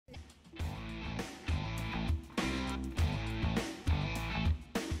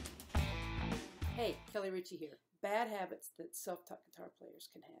Kelly Richey here. Bad habits that self-taught guitar players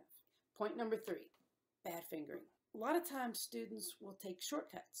can have. Point number 3, bad fingering. A lot of times students will take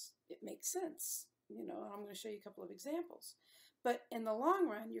shortcuts. It makes sense, you know, and I'm going to show you a couple of examples. But in the long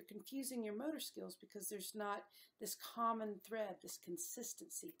run, you're confusing your motor skills because there's not this common thread, this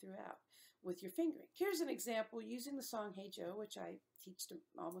consistency throughout with your fingering. Here's an example using the song Hey Joe, which I teach to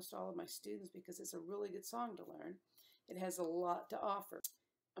almost all of my students because it's a really good song to learn. It has a lot to offer.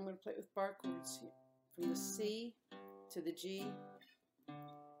 I'm going to play it with bar chords here. From the C to the G,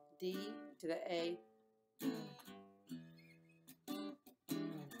 D to the A.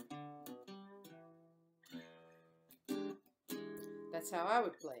 That's how I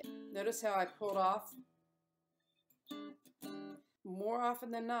would play it. Notice how I pulled off. More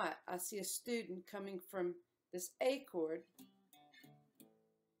often than not, I see a student coming from this A chord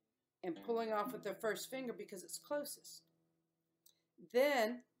and pulling off with their first finger because it's closest.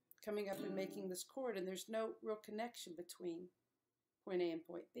 Then coming up and making this chord, and there's no real connection between point A and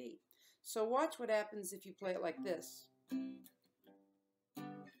point B. So watch what happens if you play it like this.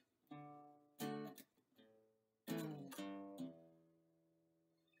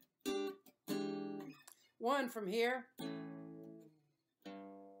 One from here.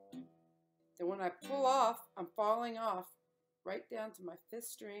 Then when I pull off, I'm falling off right down to my 5th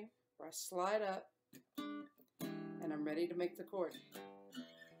string, where I slide up, and I'm ready to make the chord.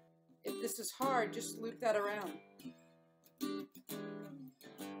 If this is hard, just loop that around.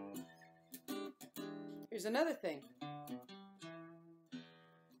 Here's another thing.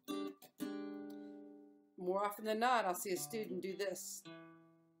 More often than not, I'll see a student do this.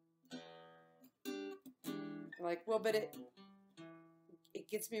 Like, well, but it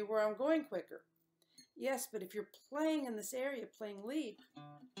gets me where I'm going quicker. Yes, but if you're playing in this area, playing lead,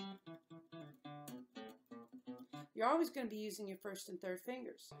 you're always going to be using your 1st and 3rd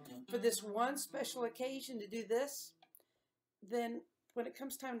fingers. For this one special occasion to do this, then when it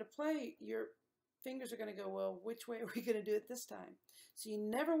comes time to play, your fingers are going to go, well, which way are we going to do it this time? So you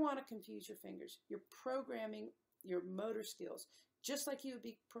never want to confuse your fingers. You're programming your motor skills, just like you would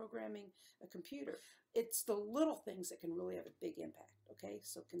be programming a computer. It's the little things that can really have a big impact, okay?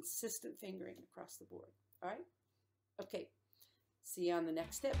 So consistent fingering across the board, all right? Okay, see you on the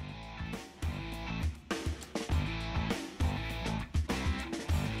next tip.